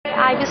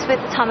I was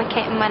with Tom and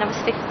Kitten when I was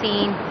 15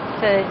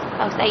 for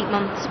about 8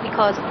 months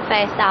because of the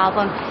first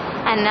album,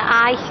 and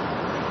I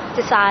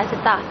decided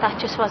that that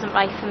just wasn't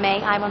right for me.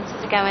 I wanted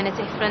to go in a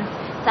different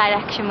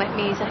direction with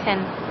music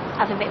and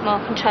have a bit more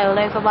control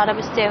over what I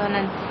was doing,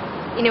 and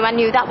you know, I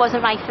knew that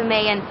wasn't right for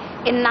me. And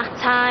in that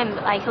time,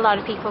 like a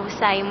lot of people were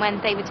saying when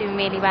they were doing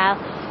really well,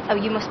 oh,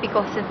 you must be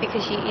gutted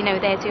because you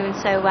know they're doing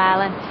so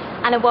well,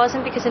 and it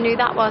wasn't, because I knew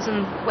that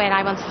wasn't where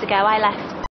I wanted to go. I left